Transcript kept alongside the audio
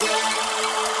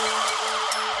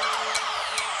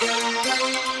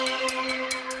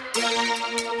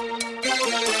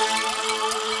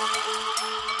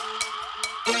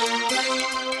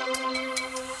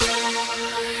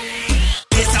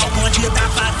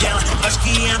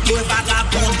entrou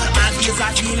vagabundo, avisa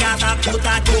a filha da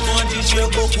puta que o bonde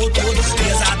chegou com tudo.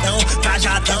 Pesadão,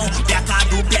 cajadão, peca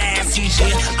do PSG.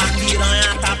 A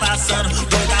piranha tá passando,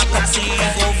 doida pra se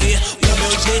envolver. O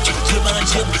meu jeito de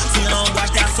bandido, se não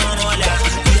gosta é só não olhar.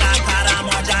 Vira a cara,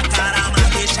 morde a cara, mas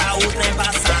deixa o trem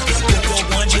passar. Porque o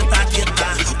bonde tá que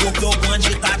tá, porque o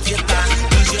bonde tá que tá.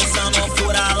 Injeção não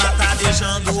fura lá, tá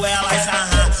deixando ela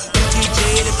esarrar. O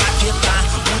DJ ele tá que tá,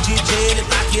 o DJ ele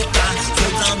tá que tá.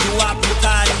 Soltando a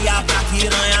putaria pra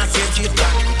piranha se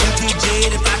excitar. O DJ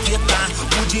ele tá que tá,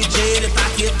 o DJ ele tá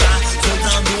que tá.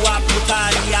 Soltando a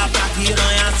putaria pra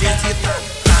piranha se excitar.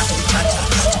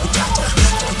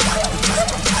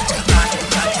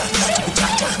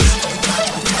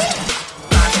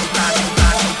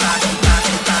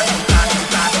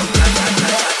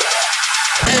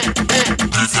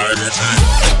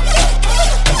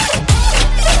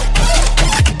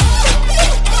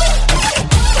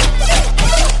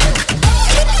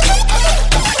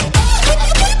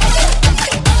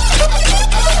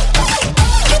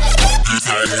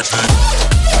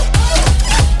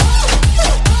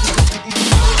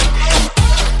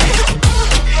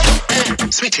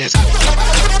 Switches.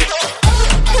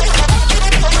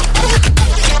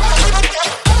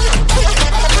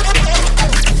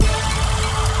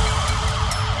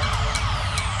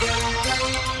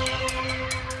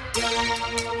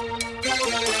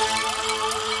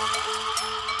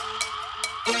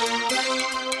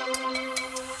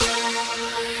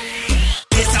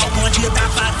 Esse é o bonde da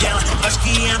favela, nós que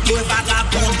entrou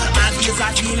vagabundo. Avisa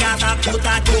a filha da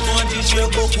puta que o bonde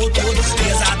chegou com tudo.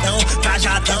 Pesadão,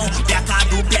 cajadão, peca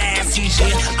do PSG.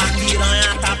 A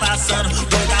piranha tá passando,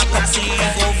 doida pra se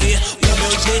envolver. O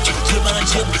meu jeito de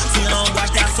bandido, se não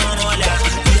gosta é só não olhar.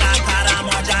 Vira a cara,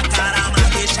 morde a cara, mas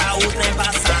deixa o trem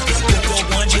passar. Porque o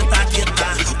bonde tá que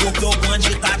tá, porque o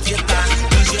bonde tá que tá.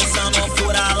 Injeção não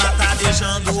fura lá, tá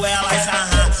deixando ela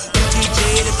esarrar. O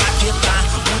DJ ele tá que tá,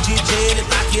 o DJ ele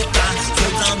tá que tá.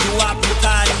 Soltando a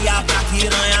putaria pra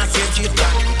piranha se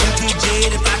excitar. O DJ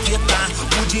ele tá que tá,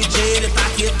 o DJ ele tá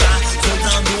que tá.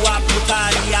 Soltando a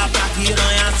putaria pra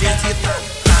piranha se excitar.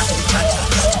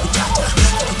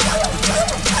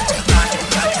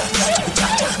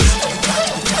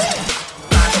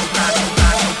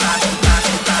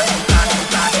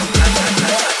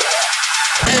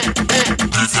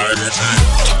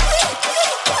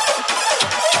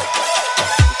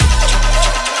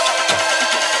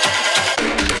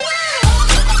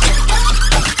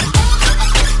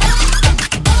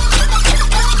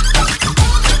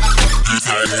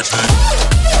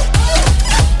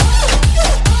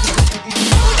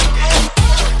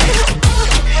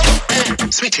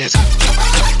 Switches.